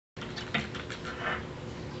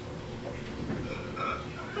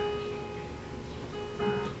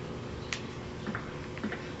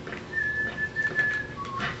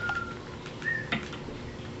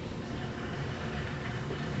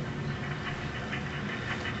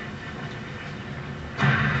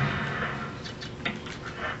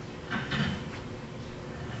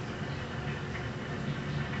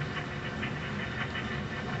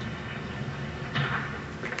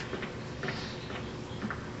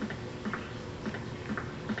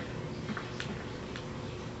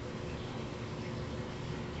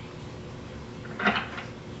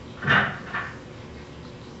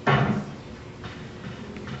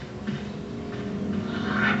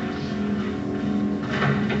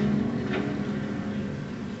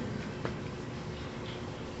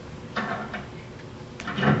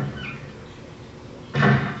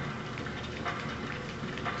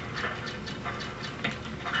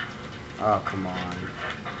Oh, come on.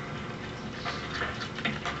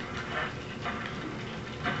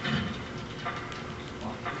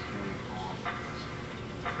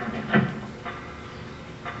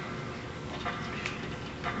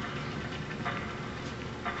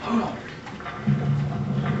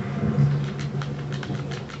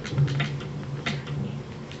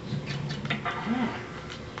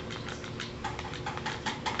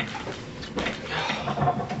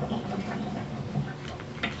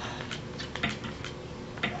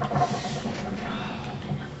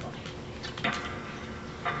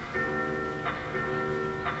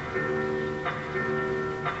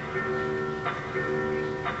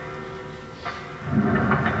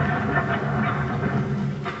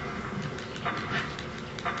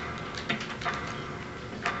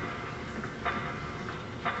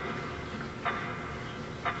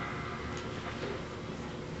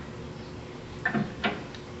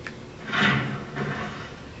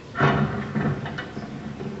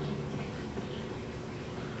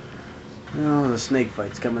 Oh, the snake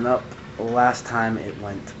fight's coming up. Last time it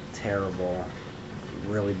went terrible.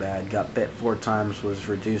 Really bad. Got bit 4 times, was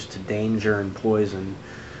reduced to danger and poison.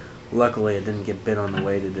 Luckily, I didn't get bit on the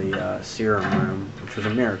way to the serum room, which was a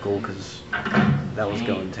miracle because that was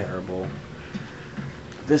going terrible.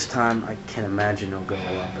 This time, I can imagine it'll go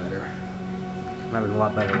a lot better. I'm having a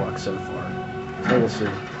lot better luck so far. So we'll see.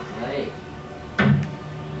 Hey.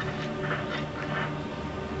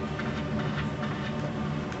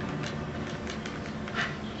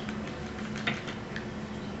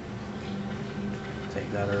 Take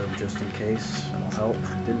that herb just in case. It'll help.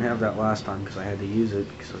 Didn't have that last time because I had to use it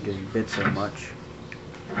because I was getting bit so much.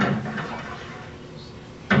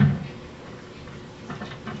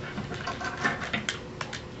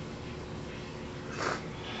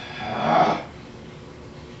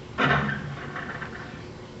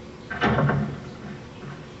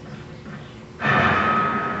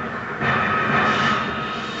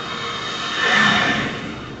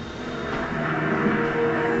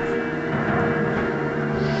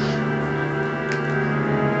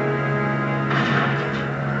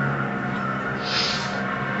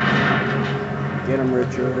 Get him,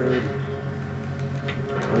 Richard.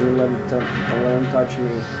 Don't let him touch me,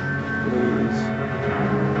 please.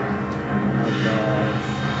 Oh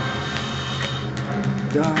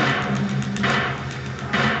gosh. God.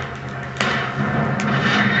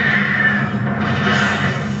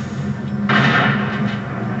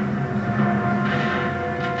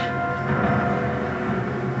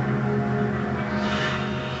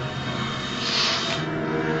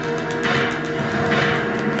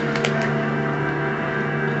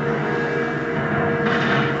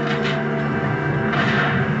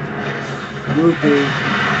 Whoopee.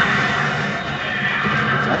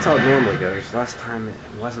 That's how it normally goes. Last time it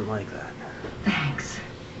wasn't like that. Thanks.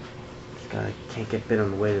 Can't get bit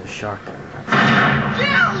on the way to the shotgun.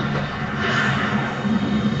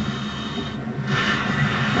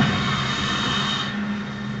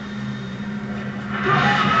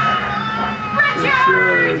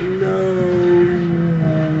 Richard! No!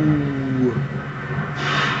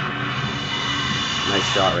 Nice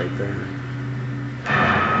shot right there.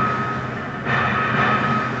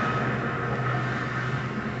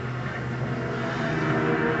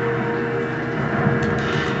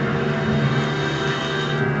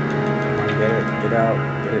 Get out,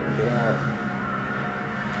 get out.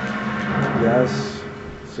 Yes,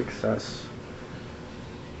 success.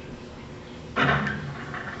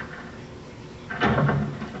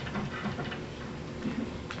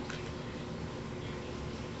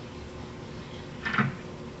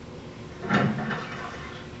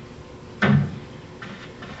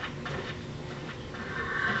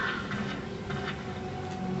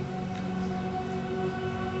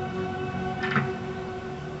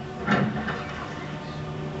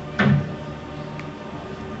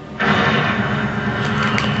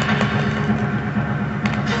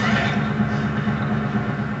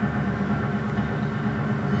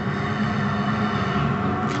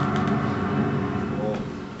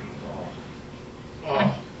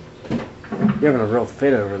 You're having a real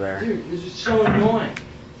fit over there. Dude, this is so annoying.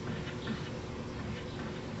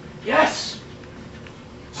 Yes!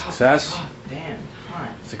 Success? Oh, damn, come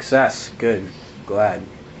on. Success. Good. Glad.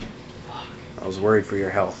 Fuck. I was worried for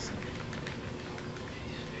your health.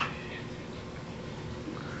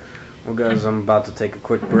 Well guys, I'm about to take a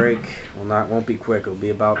quick break. Well, won't be quick. It'll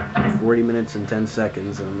be about 40 minutes and 10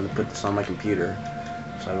 seconds, and I'm going to put this on my computer.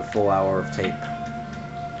 So I have a full hour of tape.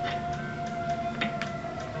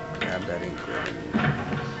 Grab that ink pen.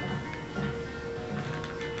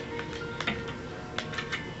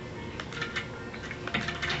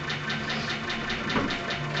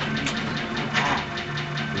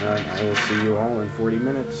 Alright, I will see you all in 40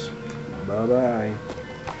 minutes. Bye-bye.